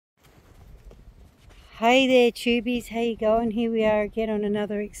Hey there tubies, how you going? Here we are again on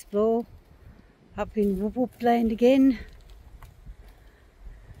another explore up in Whoopland again.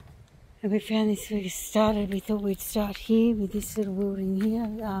 And we found this, we thought we'd start here with this little building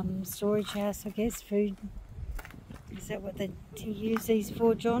here, storage house I guess, food. Is that what they use these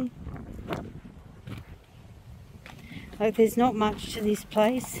for, John? Like, there's not much to this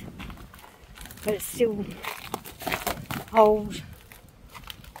place, but it's still old,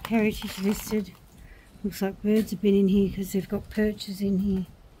 heritage listed. Looks like birds have been in here because they've got perches in here.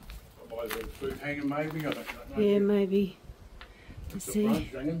 Food hanging maybe? I don't know. Yeah, maybe. Let's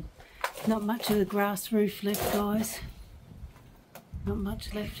see. Not much of the grass roof left, guys. Not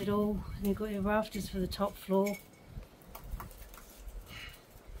much left at all. And they've got your rafters for the top floor.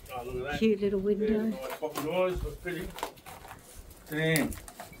 Oh, look at that. Cute little window. Nice pocket eyes, look pretty. Damn.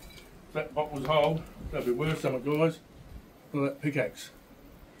 If that pot was whole, that'd be worth something, guys. Look at that pickaxe.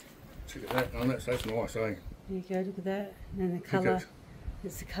 Check at that. Oh, that's nice, eh? There you go, look at that. And the colour.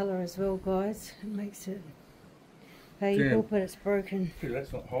 It's the colour as well, guys. It makes it valuable, but it's broken. See,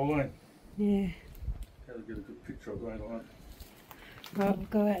 that's not whole, eh? Yeah. Gotta get a good picture of that, like. Right, we'll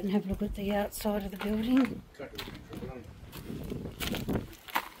go out and have a look at the outside of the building. Take a picture of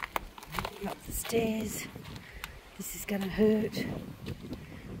that. Up the stairs. This is going to hurt.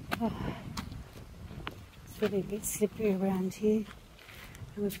 Oh. It's really a bit slippery around here.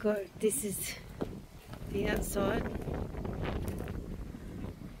 And we've got, this is the outside.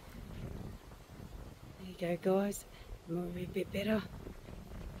 There you go, guys. Might be a bit better.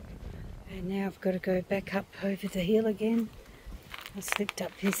 And now I've got to go back up over the hill again. I slipped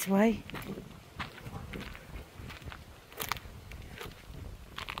up this way.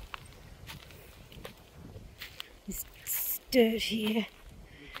 This dirt here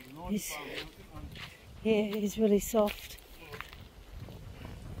is, yeah, it is really soft.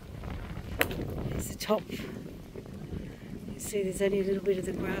 There's the top. You can see there's only a little bit of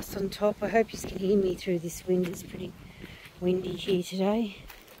the grass on top. I hope you can hear me through this wind. It's pretty windy here today.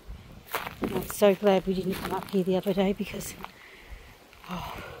 I'm so glad we didn't come up here the other day because,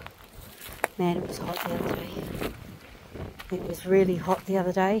 oh man, it was hot the other day. It was really hot the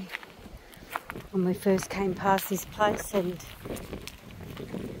other day when we first came past this place, and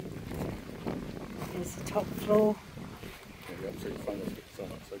there's the top floor.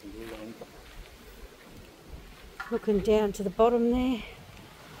 Looking down to the bottom there.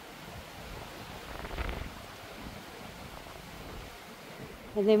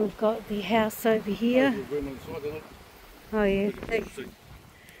 And then we've got the house over here. Oh yeah.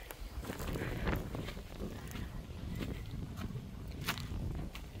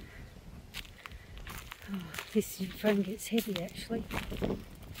 Oh, this frame gets heavy actually.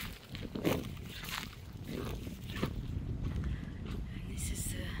 This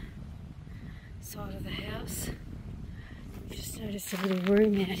is the side of the house. We've just noticed a little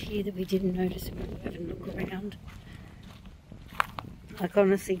room out here that we didn't notice when we were having a look around. Like,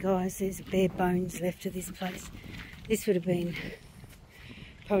 honestly guys, there's bare bones left of this place. This would have been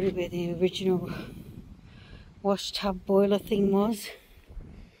probably where the original wash tub boiler thing was.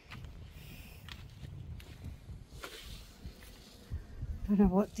 I don't know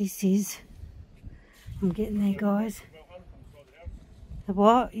what this is. I'm getting there, guys. The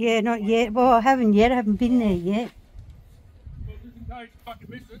what? Yeah, not yet. Well, I haven't yet. I haven't been there yet. Well, just in case you fucking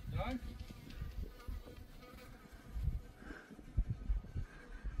miss it, you know?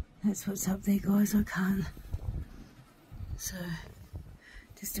 That's what's up there, guys. I can't. So,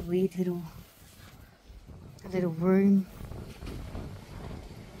 just a weird little room.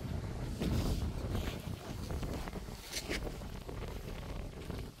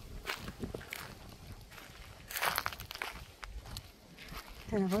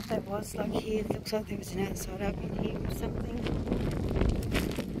 Don't know what that was like here. It looks like there was an outside oven here or something.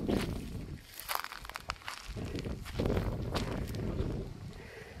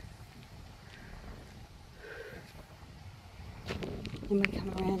 Then we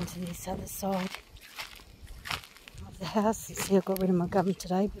come around to this other side of the house. You see, I got rid of my gum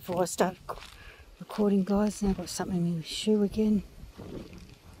today before I started recording, guys. Now I've got something in my shoe again,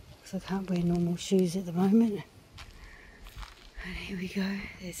 because I can't wear normal shoes at the moment. And here we go.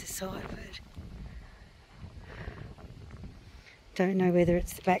 There's the side of it. Don't know whether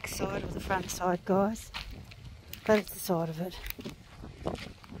it's the back side or the front side, guys, but it's the side of it.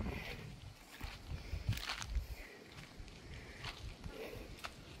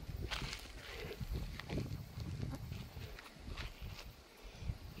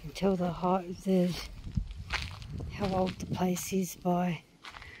 Tell the height, how old the place is by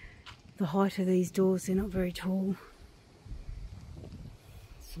the height of these doors. They're not very tall.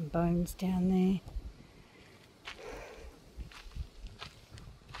 Some bones down there.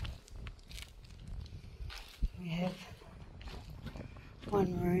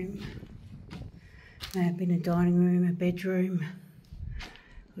 dining room, a bedroom.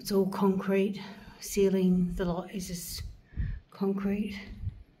 It's all concrete. Ceiling, the lot is just concrete.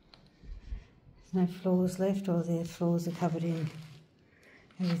 There's no floors left, or the floors are covered in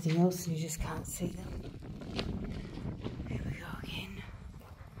everything else and you just can't see them. There we go again.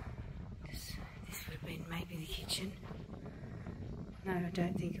 This would have been maybe the kitchen. No, I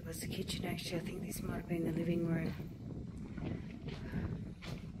don't think it was the kitchen actually. I think this might have been the living room.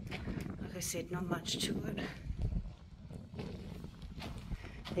 Like I said, not much to it.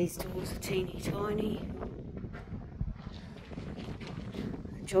 These doors are teeny tiny.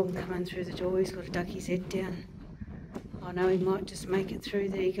 John coming through the door, he's got to duck his head down. I know he might just make it through.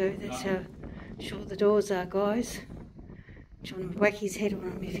 There you go, that's how short the doors are, guys. John would whack his head on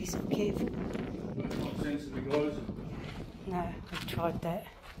him if he's not careful. Not sensitive, guys. No, I've tried that.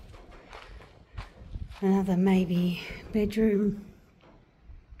 Another maybe bedroom.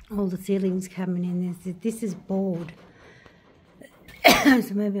 All the ceilings coming in. This is board.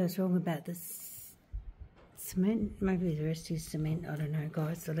 So maybe I was wrong about this cement. Maybe the rest is cement. I don't know,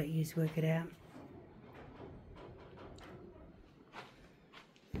 guys. I'll let you work it out.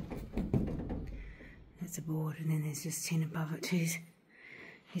 That's a board, and then there's just tin above it too.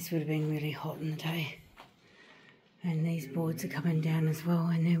 This would have been really hot in the day. And these boards are coming down as well.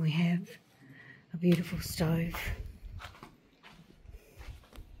 And then we have a beautiful stove.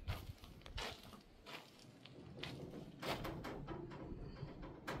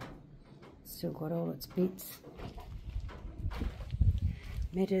 Still got all its bits.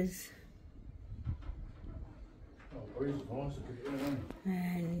 Metas.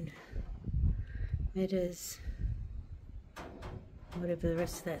 And metas. Whatever the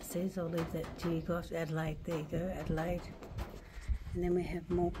rest of that says, I'll leave that to you guys. Adelaide, there you go, Adelaide. And then we have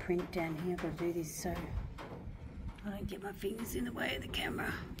more print down here. I've got to do this so I don't get my fingers in the way of the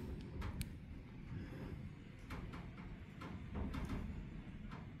camera.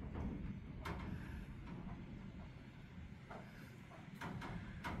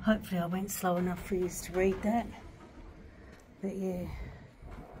 Hopefully I went slow enough for you to read that. But yeah,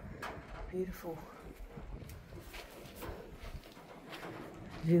 beautiful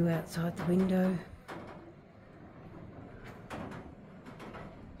view outside the window.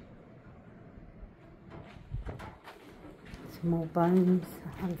 Some more bones,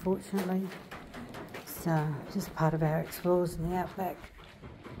 unfortunately. It's just part of our explores in the outback.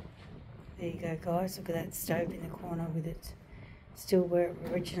 There you go, guys. Look at that stove in the corner with it still where it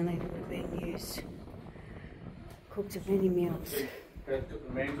originally would have been used. Cooked of many meals.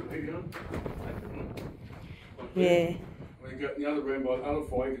 Yeah. When you go in the other room by the other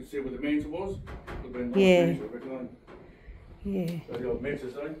fire, you can see where the mantle was. Yeah. Yeah. So the old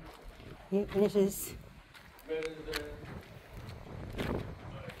metas, eh? Yeah, metas.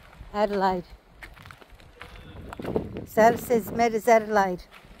 Adelaide. So it says Metas Adelaide.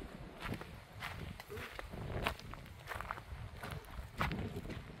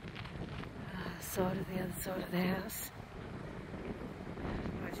 Side of the other side of the house.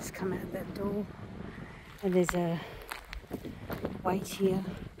 I just come out that door and there's a weight here.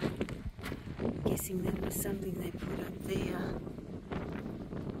 I'm guessing that was something they put up there.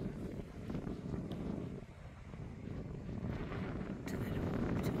 To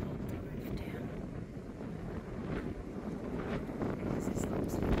hold the roof down. Because there's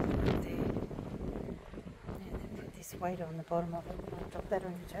lots of wood up there. And they put this weight on the bottom of it. I'll drop that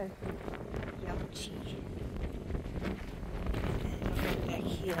on your toe. Yumchi. And then I'll go back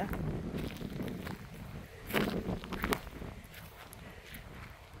here.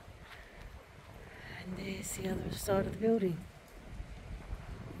 And there's the other side of the building.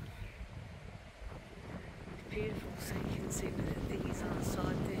 It's beautiful, so you can see where that thing is on the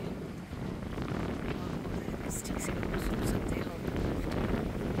side there. Oh, that sticks out all sorts up there holding the roof.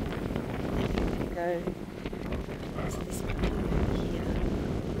 And you can go to this building over here.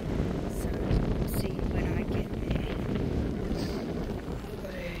 So see when I get there. I've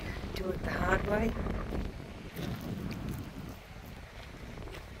got to do it the hard way.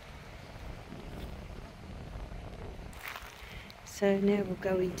 So now we'll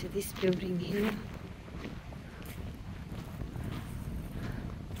go into this building here.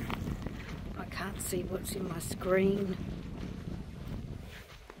 I can't see what's in my screen.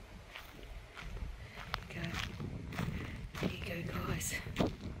 There you go, guys.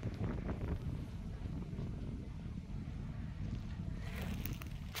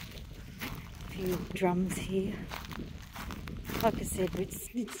 A few drums here. Like I said,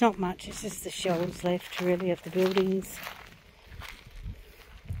 it's not much, it's just the shells left really of the buildings.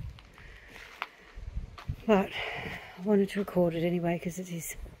 But I wanted to record it anyway because it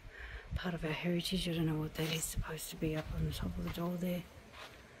is part of our heritage. I don't know what that is supposed to be up on the top of the door there.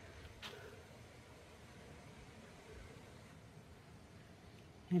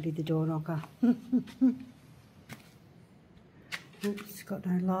 Maybe the door knocker. Oops, got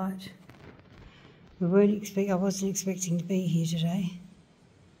no light. I wasn't expecting to be here today.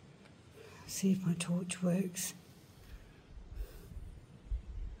 See if my torch works.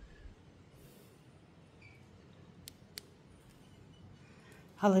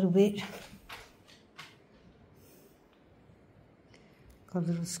 A little bit. Got a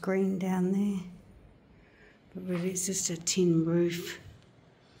little screen down there, but really it's just a tin roof.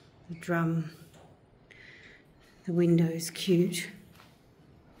 The drum, the window's cute.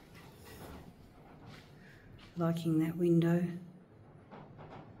 Liking that window.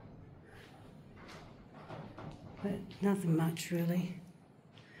 But nothing much really.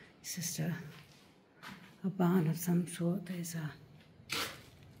 It's just a barn of some sort. There's a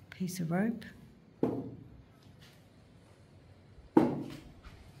piece of rope.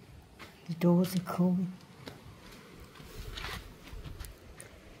 The doors are cool.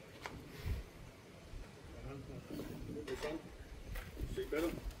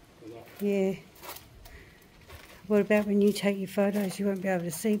 Yeah. What about when you take your photos? You won't be able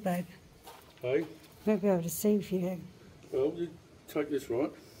to see, babe. Hey? You won't be able to see if you don't. Well, you take this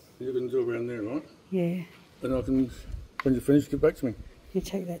right. You're going to do around there, right? Yeah. And I can, when you're finished, get back to me. You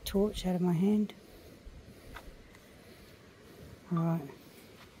take that torch out of my hand. Alright.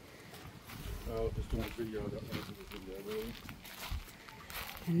 Oh, just doing a video. I don't know if it's a video, really.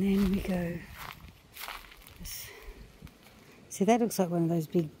 And then we go. See, that looks like one of those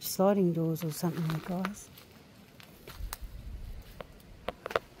big sliding doors or something, guys.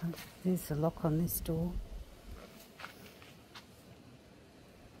 There's a lock on this door.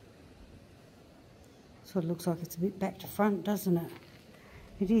 Sort of looks like it's a bit back to front, doesn't it?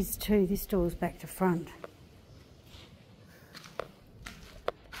 It is too. This door's back to front.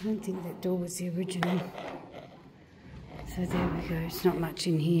 I don't think that door was the original. So there we go. It's not much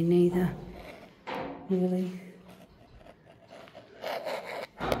in here neither, really.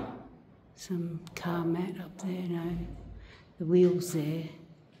 Some car mat up there, no. The wheels there.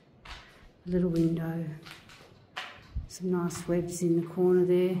 A little window. Some nice webs in the corner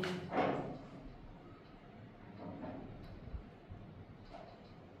there.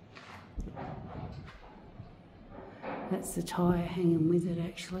 That's the tyre hanging with it,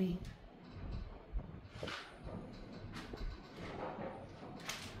 actually.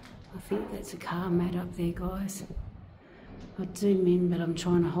 I think that's a car mat up there, guys. I'd zoom in, but I'm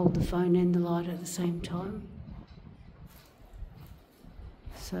trying to hold the phone and the light at the same time.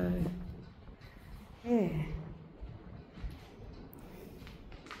 So, yeah.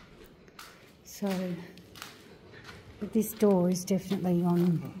 So, but this door is definitely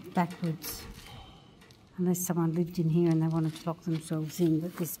on backwards. Unless someone lived in here and they wanted to lock themselves in,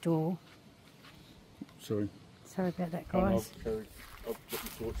 but this door... Sorry. Sorry about that, guys. I'll put the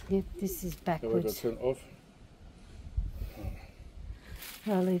torch. Yep, this is backwards. Turn it off.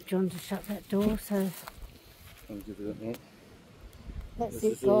 I'll leave John to shut that door, so... I'll give you that now. That's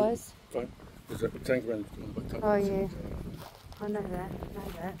it, guys. Fine. There's a tank around the back. Oh, yeah. I know that, I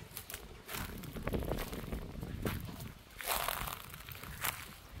know that.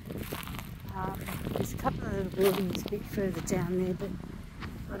 There's a couple of little buildings a bit further down there, but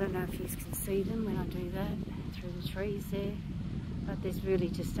I don't know if you can see them when I do that, through the trees there. But there's really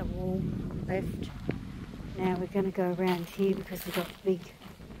just a wall left. Now we're going to go around here because we've got the big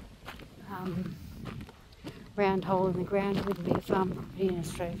round hole in the ground. It wouldn't be a farm property in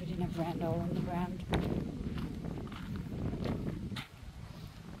Australia if it didn't have a round hole in the ground.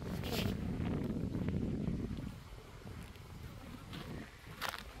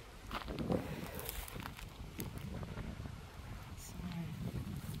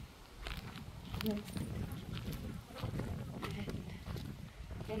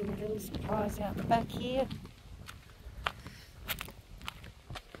 And a little surprise out the back here.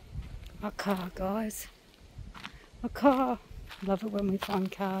 My car, guys. My car. Love it when we find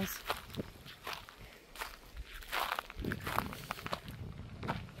cars. Look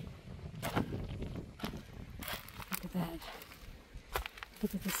at that.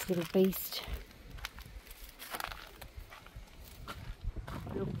 Look at this little beast.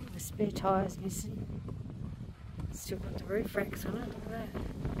 The spare tyre's missing. Still got the roof racks on it, look at that.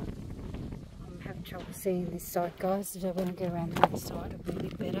 I'm having trouble seeing this side, guys, so when I get around the other side it'll be a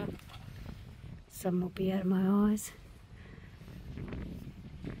bit better. Sun will be out of my eyes.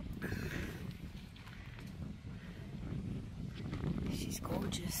 She's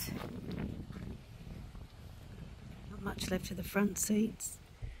gorgeous. Not much left of the front seats.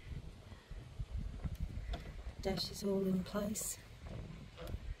 dash is all in place.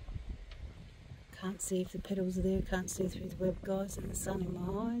 Can't see if the pedals are there, can't see through the web guys and the sun in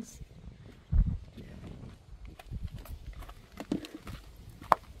my eyes.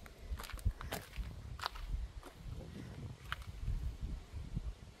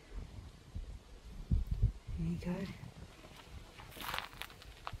 There you go.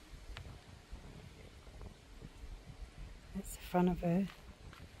 That's the front of her.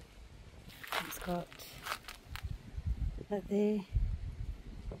 It's got that there.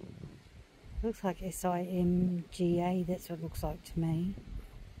 Looks like SIMGA, that's what it looks like to me.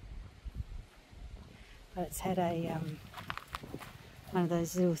 But it's had a one of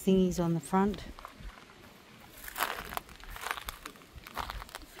those little thingies on the front.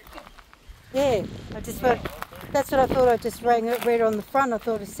 Yeah, that's what I thought. I just read on the front. I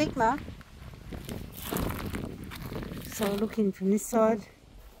thought a Sigma. So looking from this side,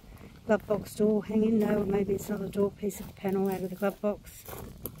 glove box door hanging. No, maybe it's not a door piece of panel out of the glove box.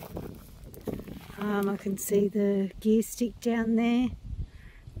 I can see the gear stick down there.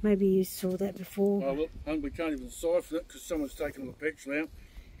 Maybe you saw that before. Oh look, and we can't even siphon it because someone's taken all the petrol out.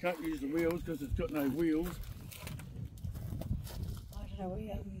 Can't use the wheels because it's got no wheels. I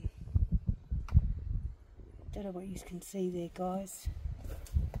don't know what you can see there, guys,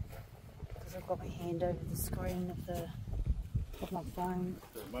 because I've got my hand over the screen of my phone.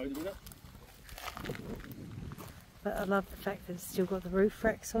 But I love the fact that it's still got the roof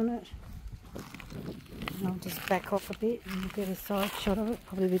racks on it. And I'll just back off a bit and get a side shot of it,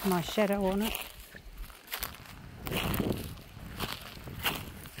 probably with my shadow on it.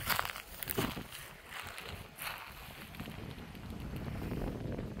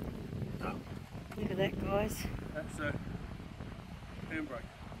 Look at that, guys. That's a handbrake.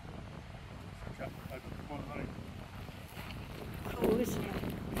 Cool, isn't it?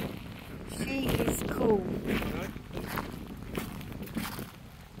 She is cool.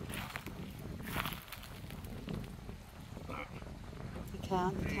 You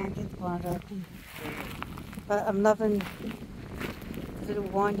can't get the bonnet open. But I'm loving the little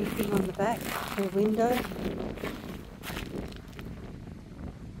windy thing on the back, the window.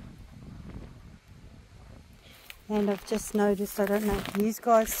 And I've just noticed, I don't know if you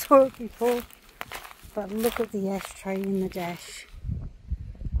guys saw it before, but look at the ashtray in the dash.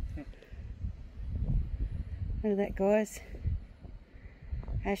 Look at that, guys.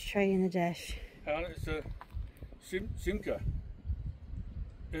 Ashtray in the dash. And it's a Simca.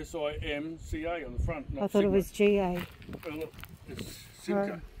 SIMCA on the front. I thought Sigma. It was GA. Well, look, it's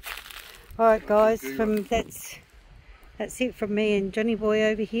Simca. Alright guys, that's it from me and Johnny Boy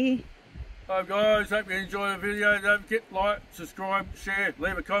over here. Hi guys, hope you enjoy the video. Don't forget to like, subscribe, share,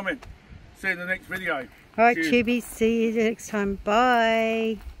 leave a comment. See you in the next video. Alright, Chibies, see you next time.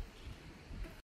 Bye.